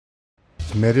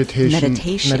Meditation.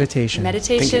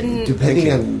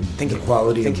 Depending on the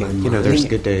quality of my mind. You know, there's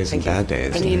good days and bad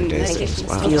days.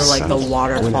 Feel like the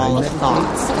waterfall of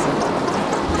thoughts.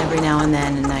 Every now and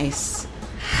then, a nice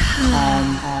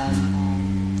I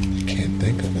can't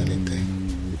think of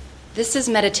anything. This is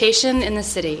Meditation in the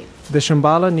City, the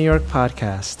Shambhala New York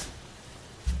podcast.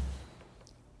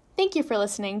 Thank you for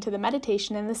listening to the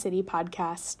Meditation in the City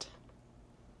podcast.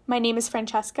 My name is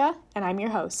Francesca, and I'm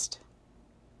your host.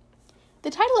 The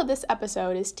title of this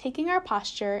episode is Taking Our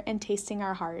Posture and Tasting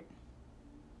Our Heart.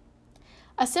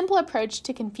 A simple approach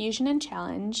to confusion and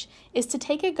challenge is to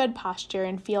take a good posture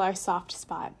and feel our soft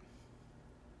spot.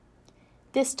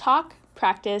 This talk,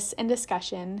 practice, and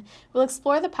discussion will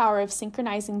explore the power of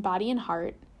synchronizing body and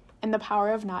heart and the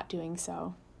power of not doing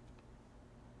so.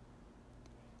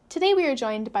 Today we are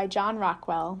joined by John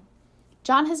Rockwell.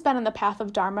 John has been on the path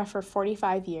of Dharma for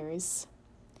 45 years.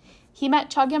 He met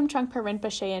Chogyam Trungpa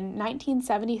Rinpoche in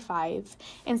 1975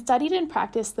 and studied and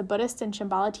practiced the Buddhist and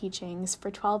Shambhala teachings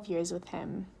for 12 years with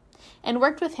him, and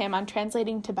worked with him on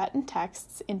translating Tibetan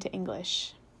texts into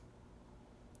English.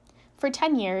 For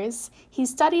 10 years, he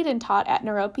studied and taught at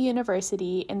Naropa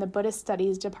University in the Buddhist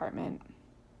Studies department.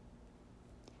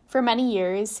 For many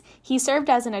years, he served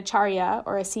as an acharya,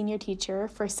 or a senior teacher,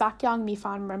 for Sakyong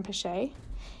Mifan Rinpoche,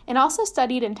 and also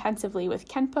studied intensively with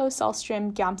Khenpo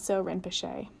Salstrim Gyamtso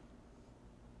Rinpoche.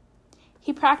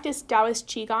 He practiced Taoist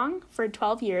Qigong for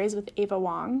 12 years with Ava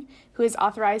Wong, who has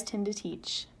authorized him to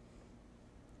teach.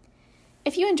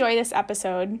 If you enjoy this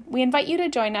episode, we invite you to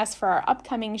join us for our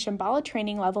upcoming Shambhala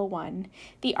Training Level 1,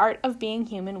 The Art of Being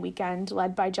Human weekend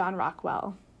led by John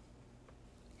Rockwell.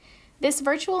 This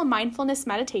virtual mindfulness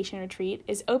meditation retreat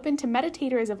is open to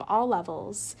meditators of all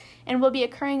levels and will be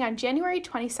occurring on January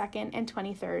 22nd and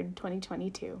 23rd,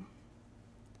 2022.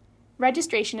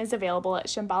 Registration is available at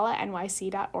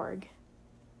shambhalanyc.org.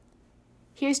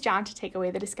 Here's John to take away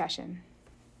the discussion.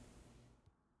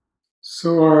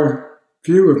 So our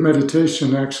view of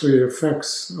meditation actually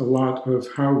affects a lot of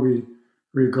how we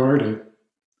regard it.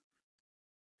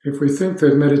 If we think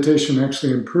that meditation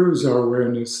actually improves our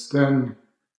awareness, then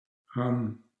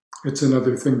it's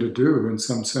another thing to do in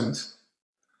some sense.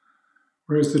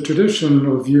 Whereas the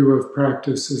traditional view of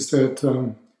practice is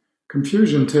that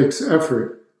confusion takes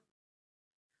effort.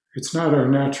 It's not our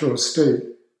natural state.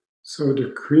 So to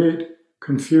create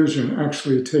confusion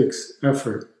actually takes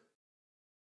effort.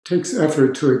 It takes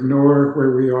effort to ignore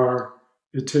where we are.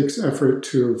 It takes effort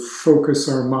to focus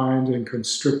our mind and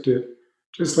constrict it,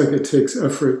 just like it takes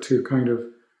effort to kind of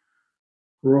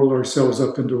roll ourselves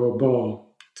up into a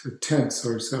ball, to tense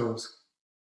ourselves.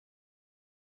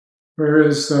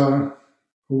 Whereas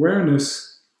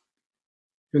awareness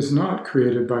is not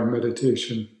created by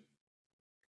meditation.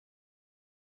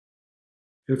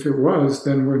 If it was,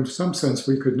 then in some sense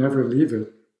we could never leave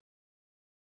it.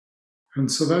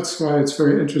 And so that's why it's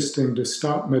very interesting to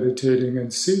stop meditating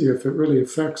and see if it really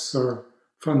affects our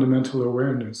fundamental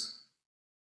awareness.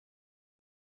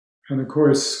 And of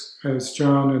course, as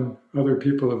John and other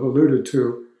people have alluded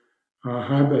to,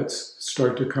 habits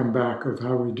start to come back of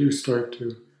how we do start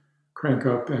to crank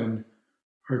up and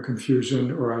our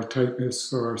confusion or our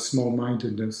tightness or our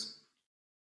small-mindedness.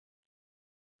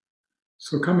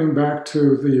 So coming back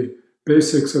to the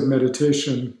basics of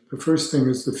meditation, the first thing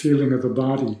is the feeling of the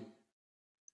body.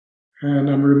 And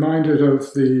I'm reminded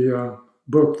of the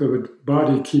book, The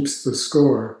Body Keeps the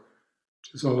Score,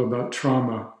 which is all about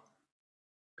trauma,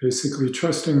 basically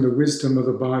trusting the wisdom of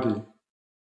the body.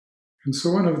 And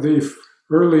so one of the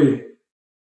early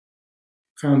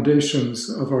foundations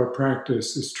of our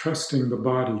practice is trusting the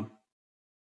body,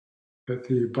 that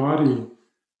the body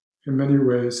in many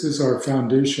ways is our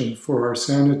foundation for our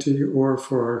sanity or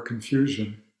for our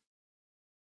confusion.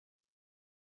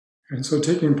 And so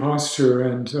taking posture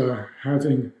and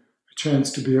having a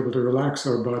chance to be able to relax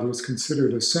our body is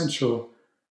considered essential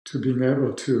to being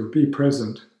able to be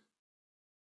present.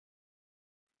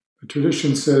 The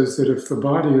tradition says that if the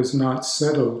body is not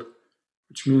settled,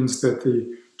 which means that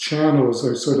the channels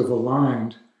are sort of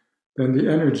aligned, then the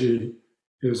energy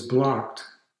is blocked.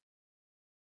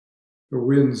 The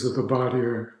winds of the body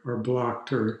are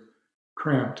blocked or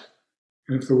cramped.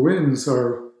 And if the winds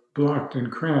are blocked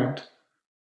and cramped,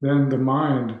 then the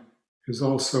mind is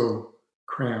also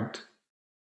cramped.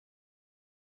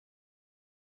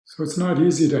 So it's not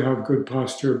easy to have good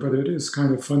posture, but it is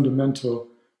kind of fundamental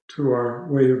to our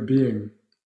way of being.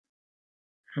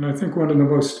 And I think one of the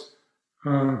most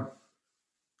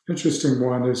interesting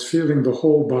one is feeling the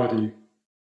whole body,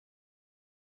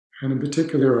 and in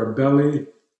particular our belly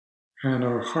and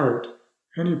our heart,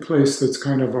 any place that's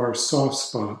kind of our soft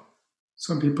spot.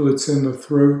 Some people it's in the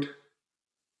throat,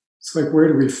 It's like, where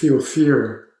do we feel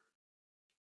fear?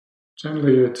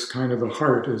 Generally, it's kind of the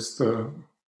heart is the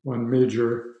one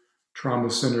major trauma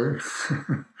center,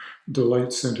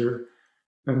 delight center,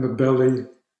 and the belly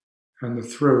and the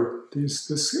throat.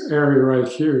 This area right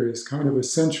here is kind of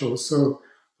essential. So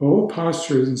the whole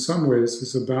posture, in some ways,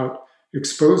 is about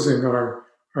exposing our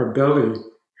belly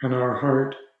and our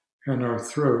heart and our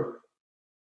throat.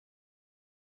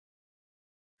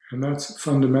 And that's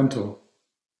fundamental.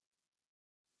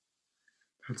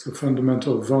 That's a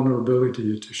fundamental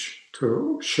vulnerability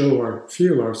to show or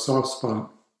feel our soft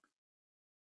spot.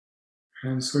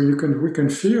 And so we can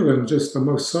feel in just the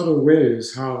most subtle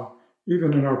ways how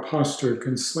even in our posture it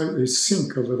can slightly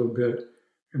sink a little bit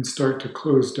and start to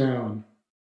close down.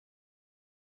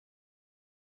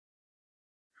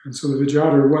 And so the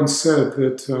Vijayadhara once said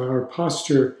that our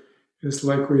posture is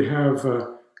like we have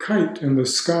a kite in the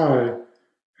sky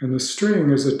and the string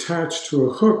is attached to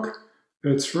a hook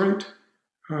that's right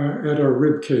at our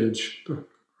rib cage,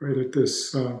 right at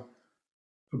this, the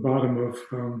bottom of,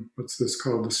 what's this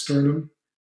called, the sternum.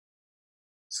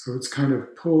 So it's kind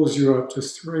of pulls you up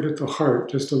just right at the heart,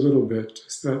 just a little bit,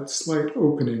 just that slight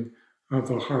opening of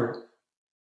the heart.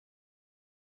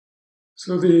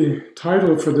 So the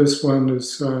title for this one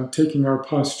is Taking Our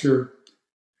Posture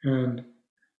and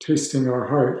Tasting Our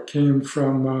Heart, came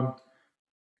from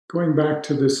going back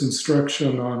to this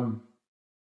instruction on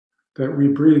that we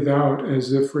breathe out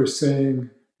as if we're saying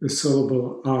the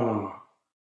syllable ah.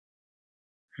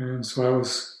 And so I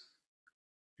was,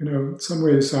 in some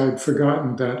ways I'd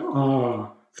forgotten that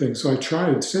ah thing. So I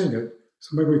tried saying it.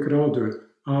 So maybe we could all do it.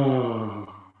 Ah,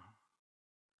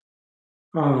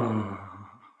 ah,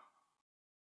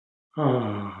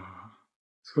 ah.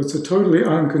 So it's a totally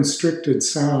unconstricted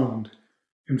sound.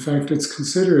 In fact, it's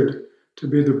considered to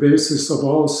be the basis of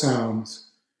all sounds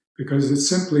because it's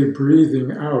simply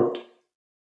breathing out.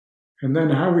 And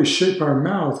then how we shape our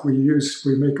mouth, we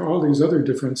make all these other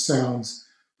different sounds,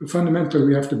 but fundamentally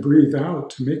we have to breathe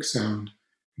out to make sound.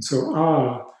 And so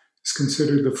ah is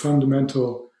considered the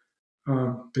fundamental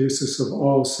basis of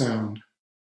all sound.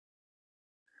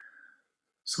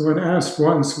 So when asked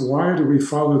once, why do we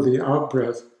follow the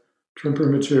out-breath, Trungpa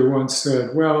Rinpoche once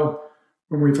said, well,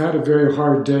 when we've had a very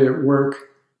hard day at work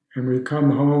and we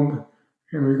come home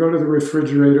and we go to the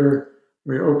refrigerator,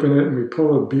 we open it and we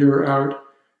pull a beer out,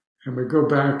 and we go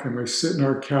back and we sit in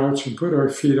our couch and put our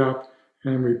feet up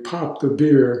and we pop the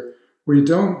beer. We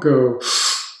don't go,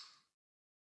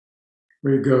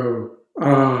 we go,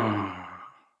 ah.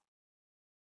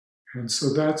 And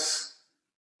so that's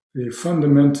the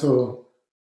fundamental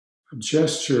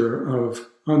gesture of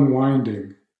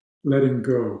unwinding, letting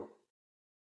go.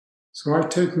 So our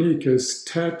technique is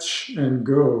touch and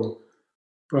go,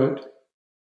 but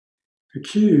the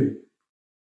key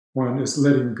one is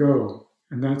letting go.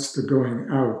 And that's the going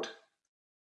out.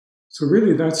 So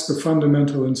really, that's the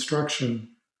fundamental instruction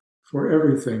for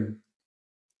everything.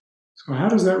 So how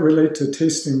does that relate to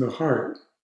tasting the heart?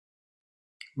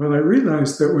 Well, I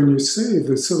realized that when you say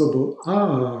the syllable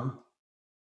ah,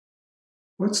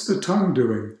 what's the tongue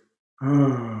doing?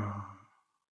 Ah,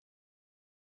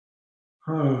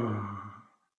 ah.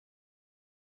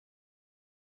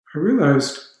 I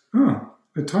realized,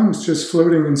 the tongue's just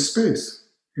floating in space.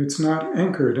 It's not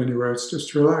anchored anywhere, it's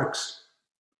just relaxed.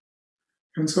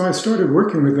 And so I started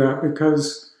working with that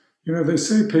because, they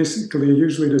say basically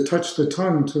usually to touch the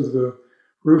tongue to the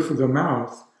roof of the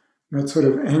mouth, that sort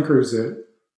of anchors it.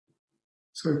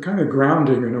 So kind of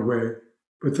grounding in a way.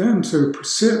 But then to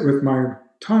sit with my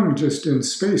tongue just in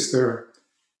space there,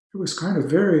 it was kind of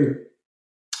very,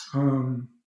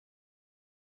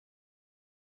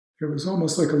 it was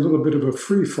almost like a little bit of a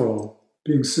free fall,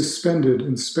 being suspended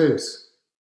in space.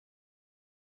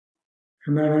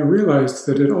 And then I realized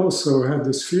that it also had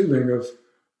this feeling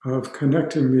of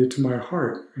connecting me to my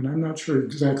heart. And I'm not sure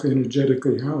exactly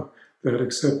energetically how that,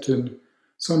 except in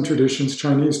some traditions,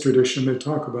 Chinese tradition, they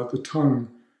talk about the tongue.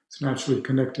 It's naturally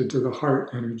connected to the heart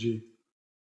energy.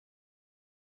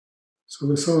 So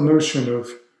this whole notion of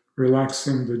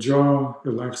relaxing the jaw,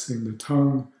 relaxing the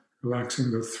tongue, relaxing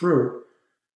the throat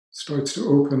starts to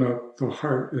open up the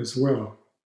heart as well.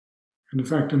 And in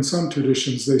fact, in some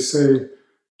traditions, they say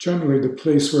generally the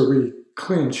place where we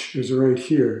clinch is right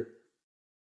here.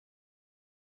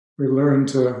 We learn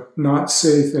to not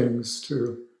say things,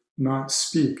 to not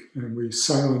speak, and we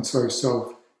silence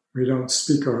ourselves. We don't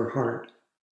speak our heart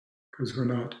because we're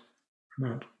not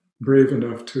brave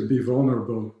enough to be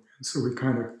vulnerable. And so we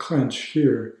kind of clench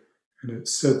here, and it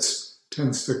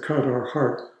tends to cut our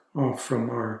heart off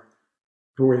from our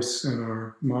voice and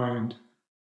our mind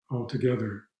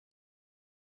altogether.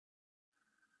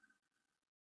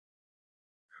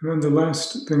 And then the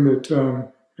last thing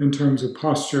that, in terms of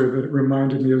posture, that it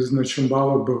reminded me is in the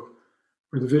Shambhala book,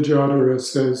 where the Vijayadhara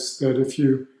says that if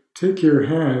you take your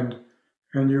hand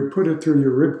and you put it through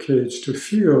your rib cage to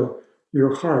feel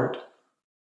your heart,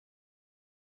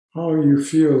 all you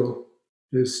feel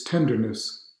is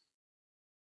tenderness.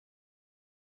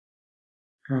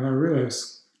 And I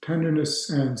realized tenderness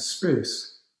and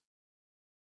space.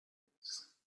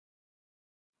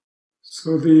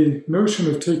 So the notion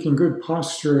of taking good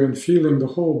posture and feeling the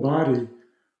whole body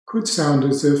could sound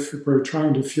as if we're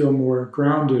trying to feel more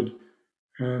grounded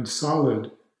and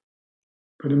solid.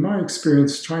 But in my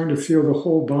experience, trying to feel the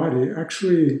whole body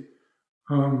actually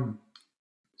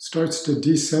starts to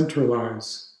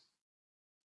decentralize.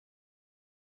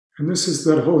 And this is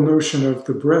that whole notion of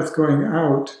the breath going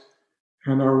out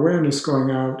and our awareness going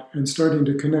out and starting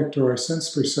to connect to our sense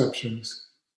perceptions.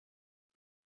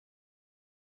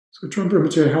 So Trungpa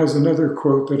Rinpoche has another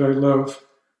quote that I love,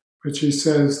 which he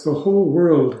says, "The whole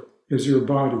world is your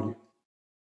body.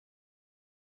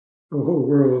 The whole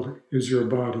world is your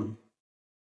body."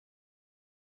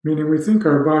 Meaning we think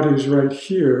our body is right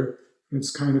here, it's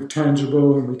kind of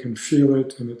tangible and we can feel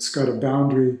it and it's got a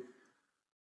boundary.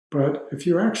 But if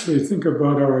you actually think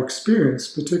about our experience,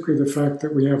 particularly the fact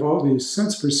that we have all these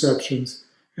sense perceptions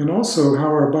and also how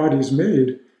our body's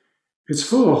made, it's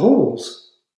full of holes.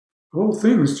 The whole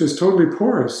thing's just totally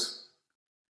porous.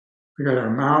 We got our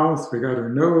mouth, we got our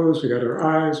nose, we got our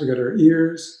eyes, we got our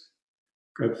ears,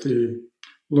 got the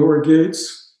lower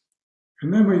gates,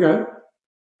 and then we got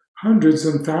hundreds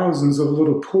and thousands of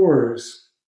little pores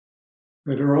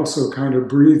that are also kind of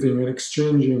breathing and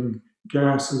exchanging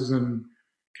gases and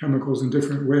chemicals in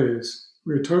different ways.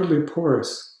 We're totally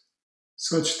porous,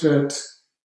 such that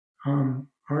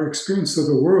our experience of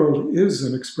the world is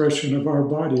an expression of our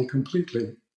body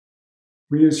completely.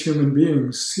 We as human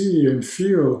beings see and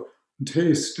feel and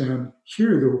taste and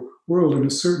hear the world in a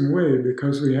certain way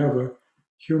because we have a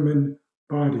human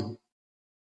body.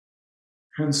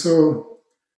 And so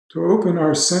to open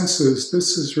our senses,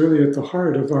 this is really at the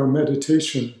heart of our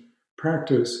meditation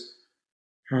practice.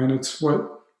 And it's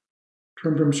what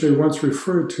Trungpa Rinpoche once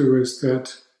referred to as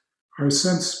that our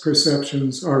sense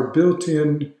perceptions are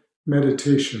built-in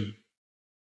meditation.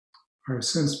 Our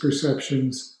sense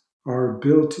perceptions are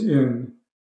built-in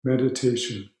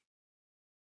meditation.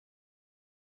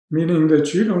 Meaning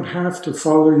that you don't have to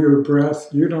follow your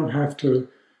breath, you don't have to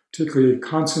particularly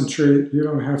concentrate, you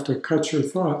don't have to cut your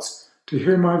thoughts to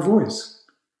hear my voice,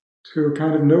 to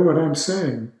kind of know what I'm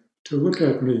saying, to look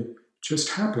at me. It just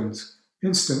happens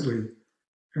instantly.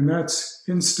 And that's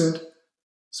instant,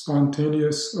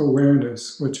 spontaneous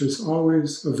awareness, which is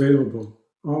always available,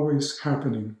 always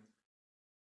happening.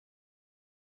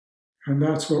 And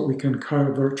that's what we can try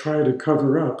to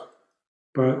cover up.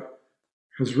 But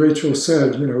as Rachel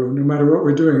said, no matter what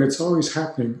we're doing, it's always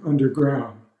happening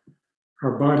underground.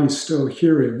 Our body's still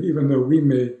hearing, even though we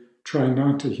may try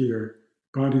not to hear.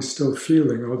 Body's still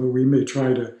feeling, although we may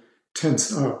try to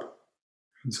tense up,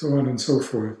 and so on and so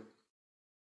forth.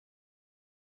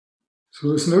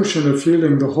 So this notion of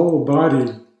feeling the whole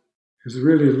body is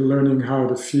really learning how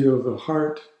to feel the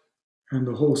heart and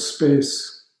the whole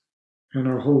space and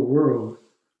our whole world,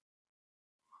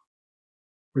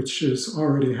 which is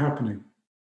already happening.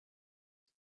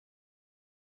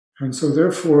 And so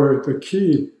therefore, the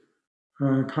key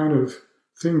kind of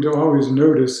thing to always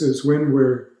notice is when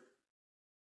we're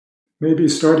maybe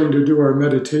starting to do our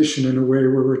meditation in a way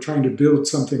where we're trying to build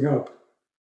something up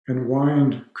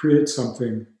and create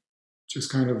something,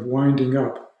 just kind of winding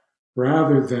up,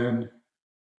 rather than the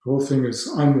whole thing is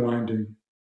unwinding,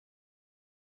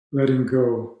 letting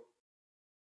go,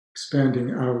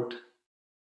 expanding out.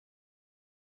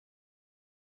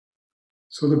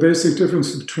 So the basic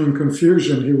difference between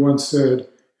confusion, he once said,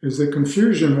 is that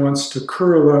confusion wants to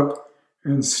curl up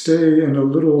and stay in a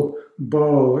little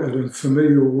ball at a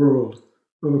familiar world,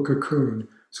 little cocoon.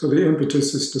 So the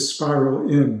impetus is to spiral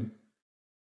in.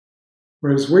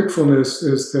 Whereas wakefulness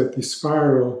is that the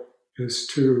spiral is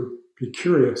to be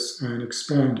curious and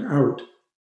expand out.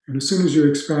 And as soon as you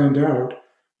expand out,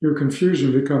 your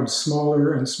confusion becomes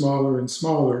smaller and smaller and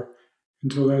smaller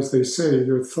until, as they say,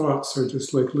 your thoughts are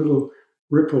just like little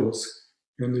ripples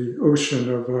in the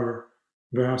ocean of our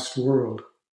vast world.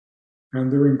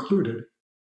 And they're included,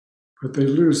 but they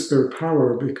lose their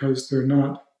power because they're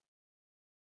not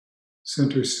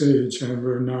center stage and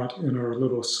we're not in our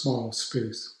little small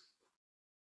space.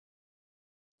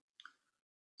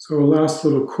 So a last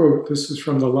little quote, this is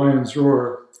from The Lion's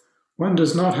Roar. One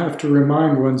does not have to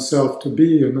remind oneself to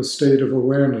be in the state of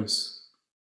awareness.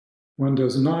 One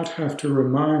does not have to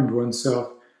remind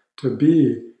oneself to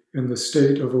be in the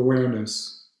state of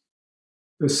awareness.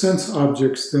 The sense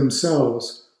objects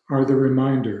themselves are the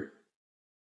reminder.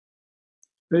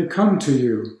 They come to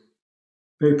you.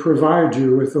 They provide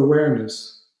you with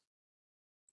awareness.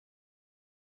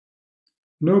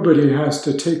 Nobody has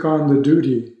to take on the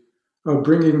duty of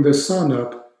bringing the sun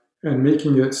up and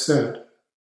making it set.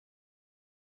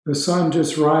 The sun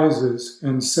just rises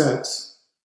and sets.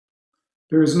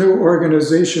 There is no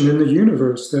organization in the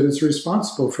universe that is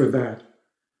responsible for that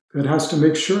has to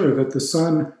make sure that the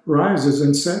sun rises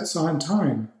and sets on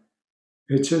time.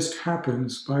 It just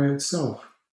happens by itself.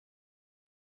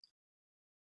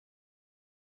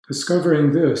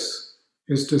 Discovering this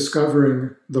is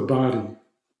discovering the body.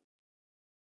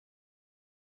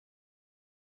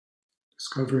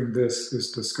 Discovering this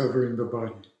is discovering the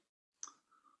body.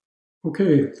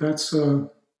 Okay, that's the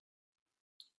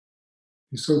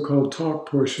so-called talk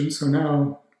portion. So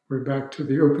now we're back to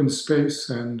the open space,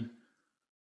 and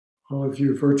all of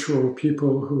you virtual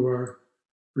people who are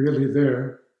really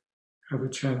there have a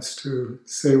chance to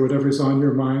say whatever's on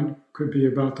your mind. Could be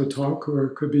about the talk, or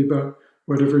it could be about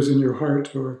whatever's in your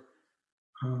heart, or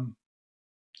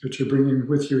that you're bringing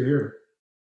with you here.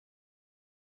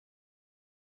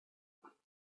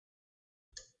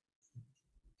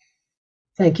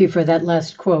 Thank you for that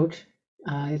last quote.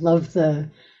 I love the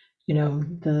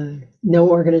no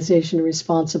organization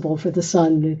responsible for the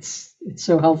sun. It's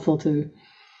so helpful to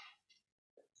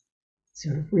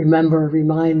sort of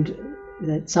remind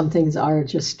that some things are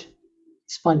just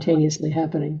spontaneously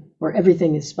happening, or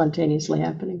everything is spontaneously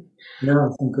happening. Yeah,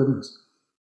 thank goodness.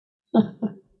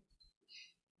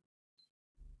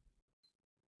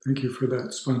 Thank you for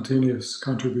that spontaneous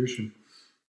contribution.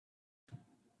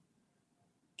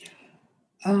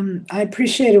 I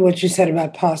appreciated what you said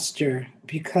about posture,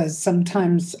 because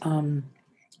sometimes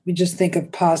we just think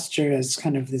of posture as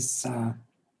kind of this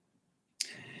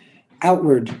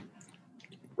outward,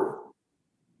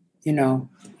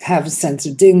 have a sense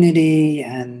of dignity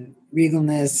and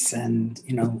regalness and,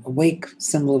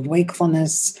 symbol of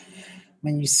wakefulness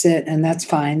when you sit, and that's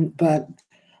fine. But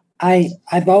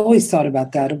I've always thought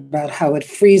about that, about how it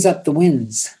frees up the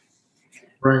winds.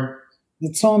 Right.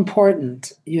 It's so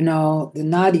important, the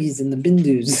nadis and the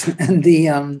bindus, and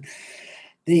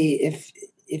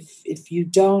if you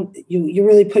don't, you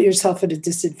really put yourself at a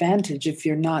disadvantage if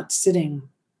you're not sitting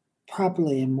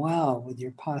properly and well with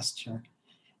your posture.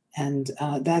 And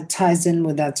that ties in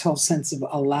with that whole sense of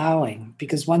allowing,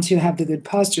 because once you have the good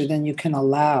posture, then you can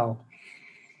allow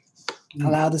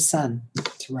the sun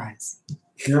to rise.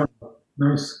 Yeah,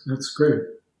 nice. That's great.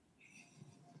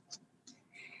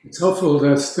 It's helpful,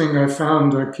 that thing I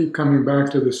found. I keep coming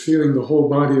back to this feeling the whole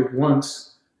body at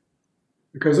once,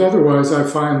 because otherwise I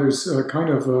find there's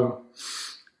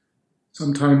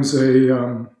sometimes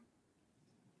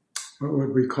what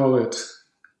would we call it?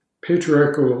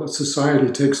 Patriarchal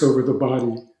society takes over the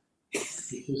body.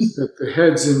 That the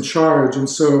head's in charge, and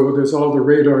so there's all the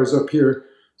radars up here.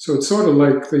 So it's sort of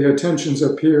like the attention's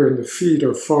up here and the feet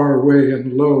are far away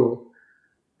and low.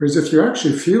 Whereas if you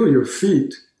actually feel your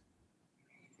feet,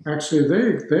 actually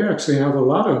they actually have a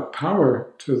lot of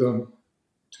power to them,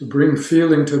 to bring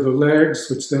feeling to the legs,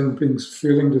 which then brings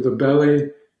feeling to the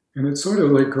belly, and it's sort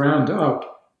of like ground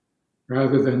up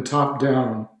rather than top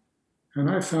down. And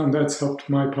I found that's helped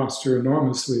my posture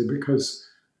enormously, because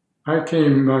I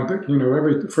came,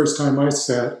 the first time I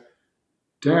sat,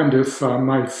 damned if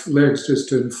my legs just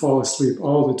didn't fall asleep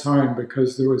all the time,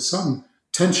 because there was some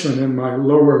tension in my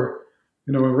lower,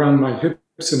 around my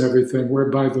hips and everything,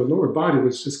 whereby the lower body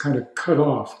was just kind of cut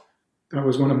off. That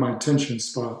was one of my tension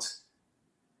spots.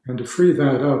 And to free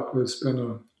that up has been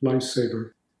a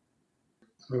lifesaver.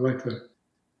 I like that.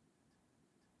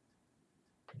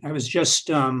 I was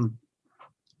just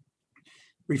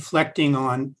reflecting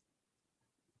on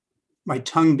my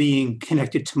tongue being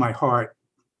connected to my heart,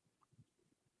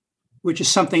 which is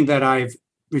something that I've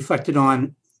reflected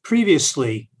on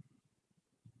previously.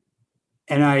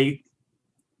 And I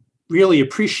really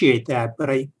appreciate that. But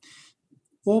I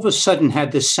all of a sudden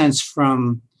had this sense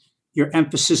from your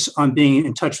emphasis on being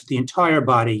in touch with the entire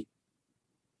body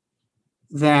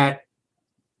that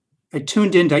I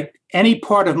tuned into any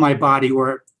part of my body,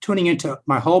 or tuning into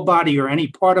my whole body or any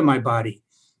part of my body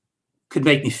could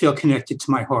make me feel connected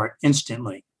to my heart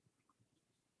instantly.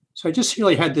 So I just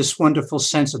really had this wonderful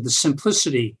sense of the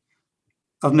simplicity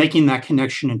of making that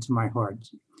connection into my heart.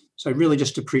 So I really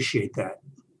just appreciate that.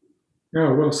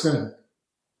 Yeah, well said.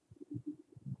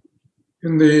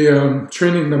 In the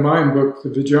Training the Mind book, the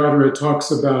Vijayadhara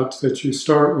talks about that you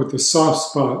start with the soft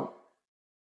spot,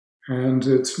 and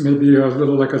it's maybe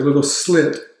like a little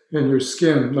slit in your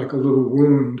skin, like a little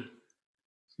wound.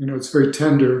 It's very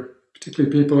tender,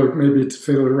 particularly people are maybe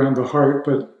feel it around the heart,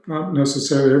 but not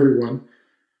necessarily everyone.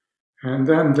 And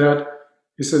then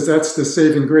he says that's the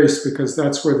saving grace because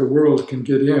that's where the world can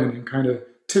get in and kind of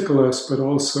tickle us, but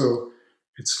also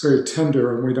it's very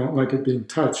tender and we don't like it being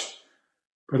touched.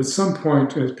 But at some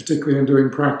point, particularly in doing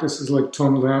practices like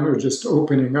Tonglen or just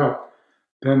opening up,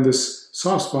 then this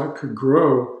soft spot could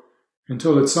grow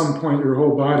until at some point your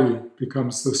whole body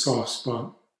becomes the soft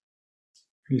spot.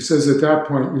 And he says at that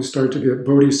point you start to get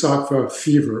bodhisattva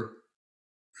fever.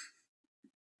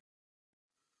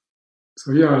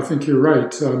 So yeah, I think you're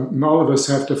right. All of us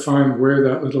have to find where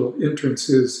that little entrance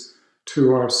is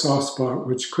to our soft spot,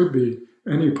 which could be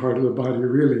any part of the body,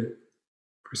 really.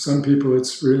 For some people,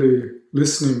 it's really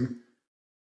listening.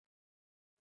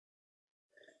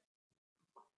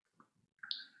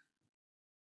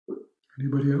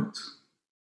 Anybody else?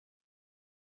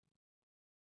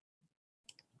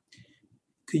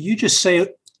 Could you just say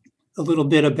a little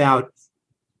bit about,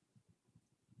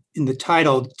 in the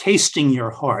title, Tasting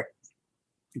Your Heart?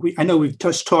 I know we've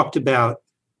just talked about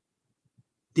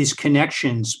these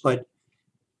connections, but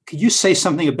could you say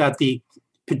something about the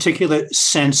particular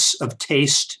sense of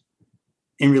taste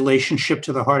in relationship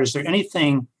to the heart? Is there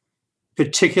anything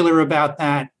particular about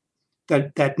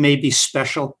that may be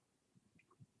special?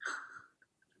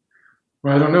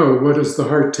 Well, I don't know. What does the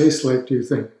heart taste like, do you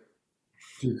think?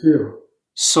 Do you feel?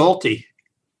 Salty.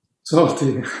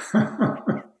 Salty.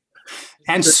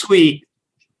 And sweet.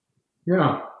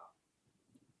 Yeah.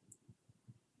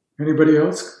 Anybody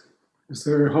else? Is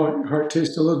their heart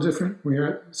taste a little different? We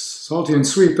got salty and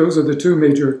sweet. Those are the two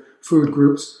major food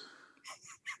groups.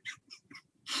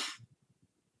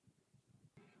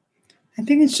 I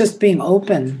think it's just being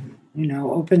open,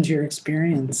 open to your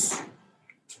experience.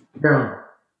 Yeah.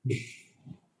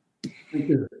 Thank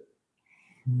you.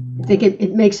 I think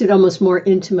it makes it almost more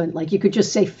intimate. Like you could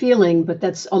just say feeling, but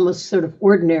that's almost sort of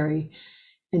ordinary.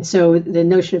 And so the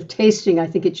notion of tasting, I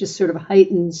think it just sort of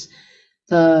heightens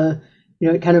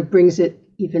it kind of brings it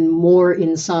even more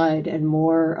inside and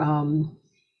more,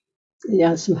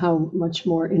 somehow much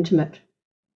more intimate.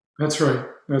 That's right.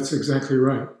 That's exactly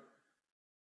right.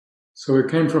 So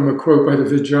it came from a quote by the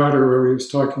Vijayata where he was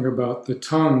talking about the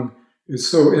tongue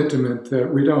is so intimate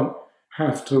that we don't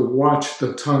have to watch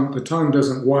the tongue. The tongue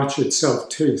doesn't watch itself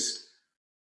taste.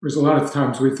 Whereas a lot of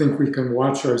times we think we can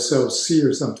watch ourselves see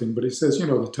or something, but he says,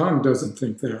 the tongue doesn't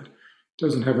think that. It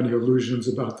doesn't have any illusions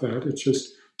about that. It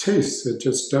just tastes. It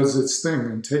just does its thing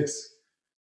and tastes.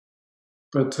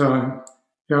 But I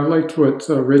liked what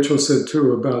Rachel said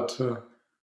too about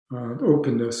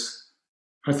openness.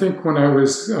 I think when I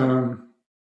was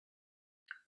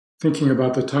thinking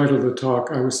about the title of the talk,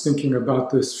 I was thinking about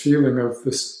this feeling of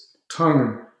this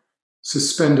tongue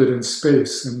suspended in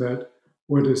space, and that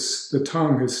what is the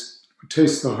tongue is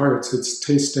taste the hearts. It's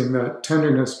tasting that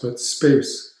tenderness, but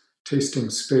space, tasting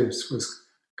space was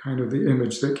kind of the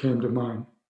image that came to mind.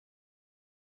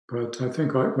 But I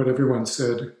think what everyone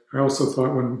said, I also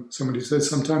thought when somebody said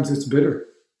sometimes it's bitter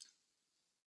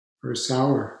or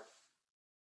sour,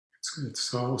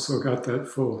 it's also got that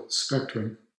full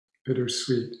spectrum, bitter,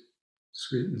 sweet,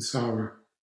 sweet and sour.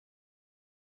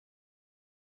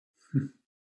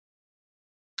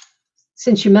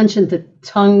 Since you mentioned the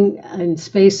tongue and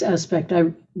space aspect,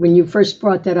 when you first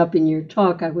brought that up in your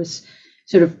talk, I was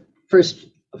sort of first,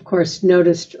 of course,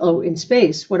 noticed, in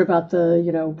space, what about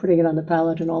the, putting it on the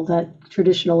palate and all that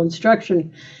traditional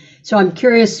instruction? So I'm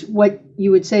curious what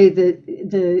you would say that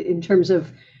in terms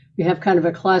of, we have kind of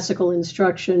a classical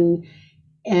instruction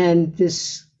and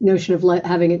this notion of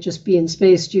having it just be in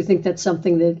space. Do you think that's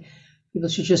something that people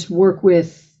should just work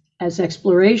with as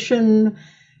exploration?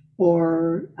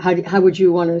 Or how would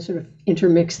you want to sort of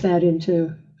intermix that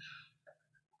into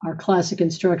our classic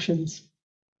instructions?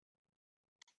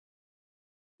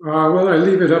 Well, I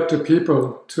leave it up to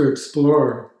people to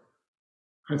explore.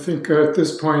 I think at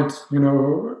this point,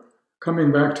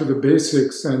 coming back to the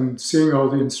basics and seeing all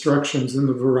the instructions and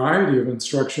the variety of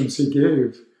instructions he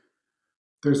gave,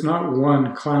 there's not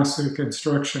one classic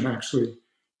instruction, actually.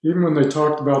 Even when they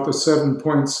talked about the 7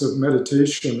 points of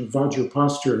meditation, Vajra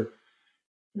posture,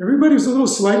 everybody's a little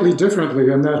slightly differently.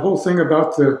 And that whole thing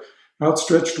about the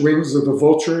outstretched wings of the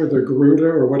vulture, the Garuda,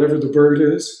 or whatever the bird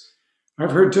is,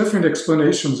 I've heard different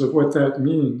explanations of what that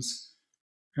means.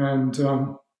 And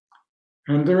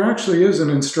there actually is an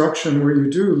instruction where you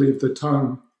do leave the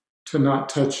tongue to not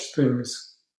touch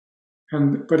things.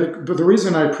 But the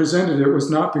reason I presented it was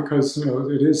not because,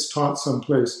 it is taught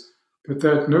someplace, but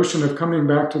that notion of coming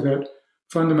back to that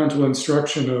fundamental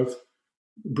instruction of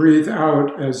breathe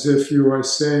out as if you are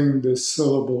saying this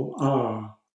syllable,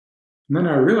 ah. And then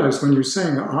I realized when you're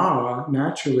saying ah,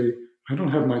 naturally, I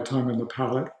don't have my tongue in the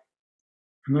palate.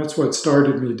 And that's what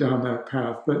started me down that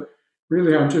path. But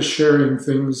really, I'm just sharing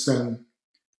things and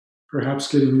perhaps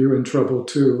getting you in trouble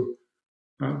too,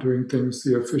 not doing things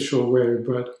the official way.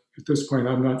 But at this point,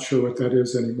 I'm not sure what that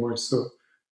is anymore. So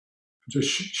I'm just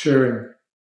sharing,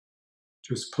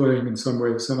 just playing in some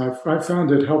ways. And I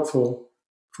found it helpful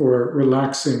for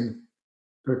relaxing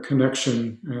the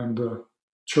connection and the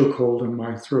chokehold in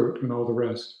my throat and all the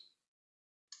rest.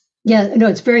 Yeah, no,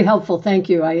 it's very helpful. Thank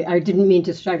you. I didn't mean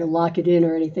to try to lock it in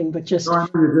or anything, but just No, I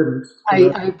know you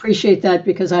didn't. I appreciate that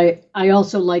because I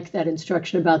also like that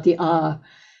instruction about the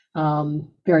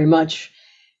very much.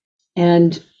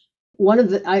 And one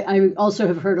of the I also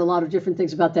have heard a lot of different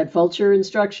things about that vulture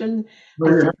instruction.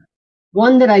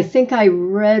 One that I think I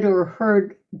read or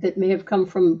heard that may have come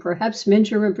from perhaps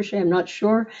Mingyur Rinpoche, I'm not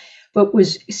sure, but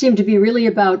seemed to be really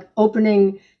about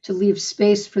opening to leave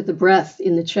space for the breath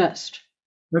in the chest.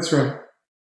 That's right.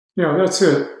 Yeah, that's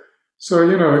it. So,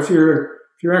 if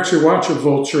you actually watch a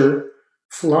vulture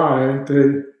fly,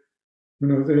 they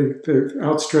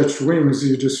outstretched wings,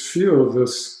 you just feel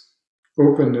this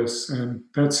openness, and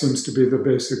that seems to be the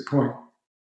basic point.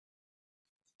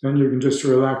 Then you can just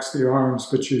relax the arms,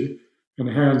 and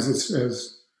hands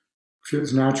as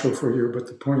feels natural for you, but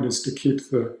the point is to keep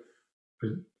the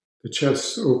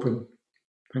chest open.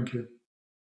 Thank you.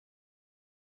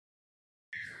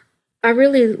 I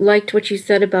really liked what you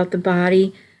said about the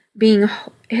body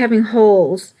having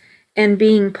holes and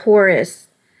being porous.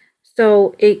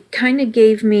 So it kind of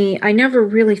gave me, I never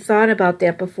really thought about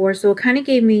that before. So it kind of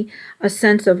gave me a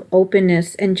sense of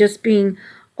openness and just being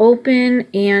open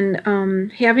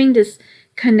and having this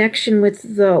connection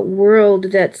with the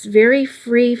world that's very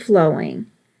free flowing.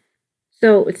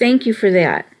 So thank you for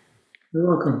that.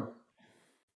 You're welcome.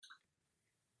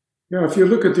 Yeah, if you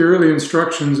look at the early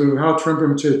instructions of how Trungpa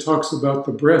Rinpoche talks about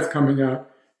the breath coming out,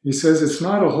 he says it's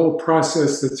not a whole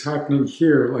process that's happening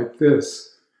here like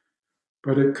this,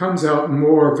 but it comes out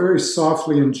more very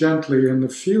softly and gently, and the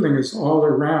feeling is all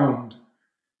around.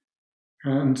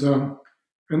 And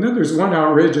then there's one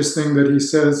outrageous thing that he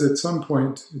says at some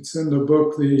point. It's in the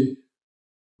book,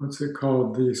 what's it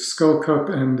called? The Skull Cup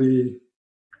and the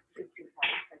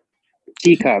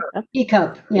Teacup.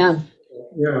 Teacup, yeah.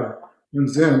 Yeah, in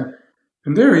Zen.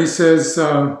 And there he says,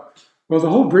 well, the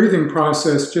whole breathing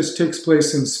process just takes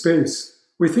place in space.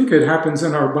 We think it happens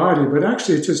in our body, but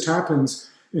actually it just happens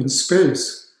in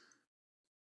space.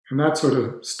 And that sort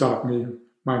of stopped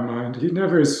my mind. He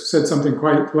never said something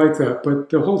quite like that,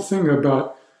 but the whole thing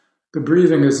about the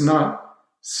breathing is not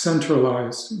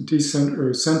centralized,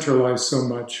 or centralized so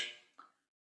much,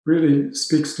 really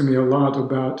speaks to me a lot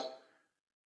about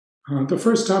the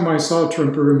first time I saw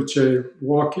Trungpa Rinpoche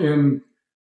walk in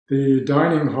the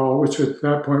dining hall, which at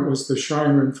that point was the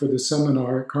shrine room for the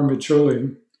seminar at Karma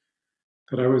Choling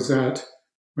that I was at.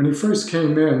 When he first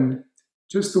came in,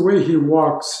 just the way he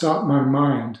walked stopped my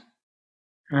mind.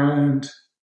 And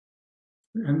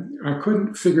I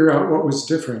couldn't figure out what was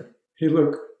different. He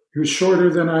was shorter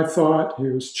than I thought. He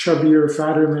was chubbier,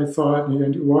 fatter than I thought.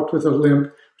 And he walked with a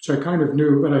limp, which I kind of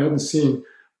knew, but I hadn't seen.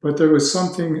 But there was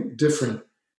something different.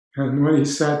 And when he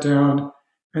sat down,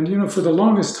 and for the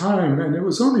longest time, and it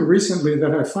was only recently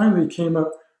that I finally came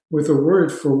up with a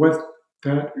word for what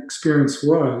that experience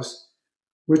was,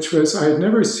 which was I had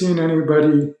never seen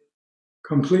anybody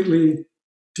completely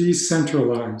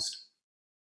decentralized.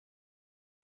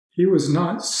 He was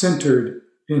not centered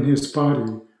in his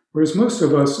body, whereas most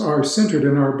of us are centered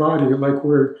in our body, like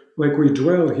we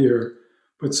dwell here.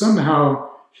 But somehow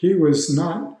he was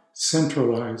not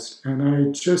centralized, and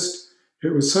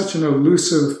it was such an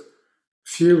elusive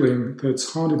feeling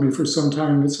that's haunted me for some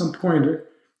time. At some point,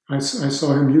 I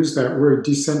saw him use that word,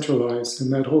 decentralized,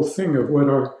 and that whole thing of what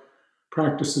our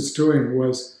practice is doing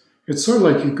it's sort of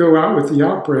like you go out with the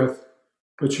out-breath,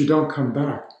 but you don't come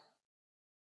back.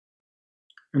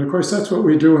 And of course, that's what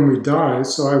we do when we die,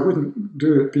 so I wouldn't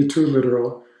be too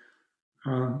literal.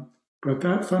 But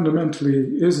that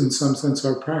fundamentally is, in some sense,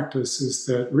 our practice, is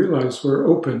that realize we're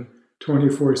open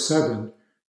 24/7.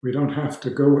 We don't have to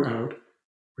go out.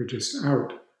 We're just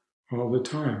out all the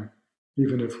time,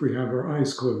 even if we have our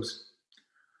eyes closed.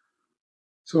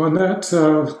 So on that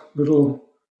little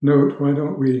note, why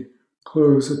don't we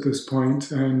close at this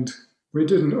point? And we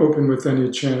didn't open with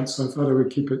any chants, so I thought I would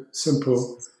keep it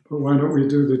simple. But why don't we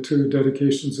do the 2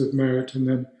 dedications of merit and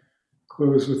then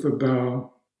close with a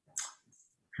bow?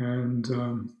 And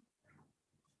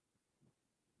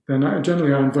then I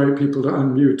invite people to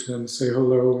unmute and say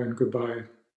hello and goodbye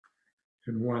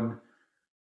in one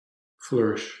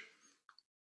flourish.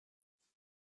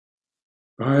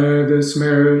 By this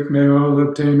merit may all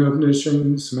obtain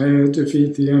omniscience, may it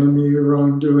defeat the enemy of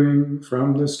wrongdoing,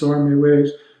 from the stormy waves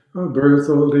of birth,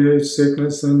 old age,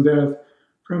 sickness, and death.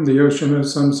 From the ocean of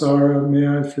samsara may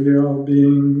I free all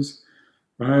beings.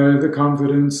 By the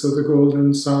confidence of the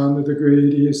golden sun of the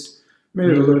great east,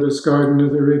 may the lotus garden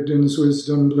of the Rigdon's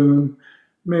wisdom bloom.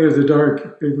 May the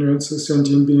dark ignorance of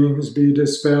sentient beings be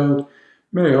dispelled.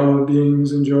 May all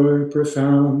beings enjoy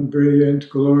profound, brilliant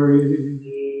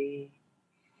glory.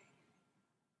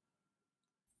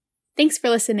 Thanks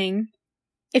for listening.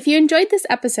 If you enjoyed this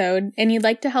episode and you'd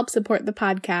like to help support the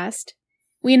podcast,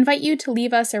 we invite you to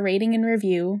leave us a rating and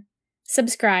review,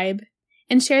 subscribe,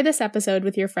 and share this episode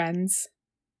with your friends.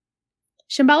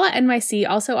 Shambhala NYC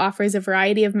also offers a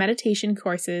variety of meditation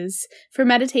courses for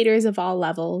meditators of all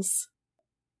levels.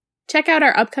 Check out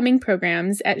our upcoming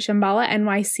programs at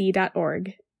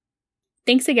shambhalanyc.org.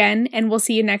 Thanks again, and we'll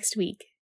see you next week.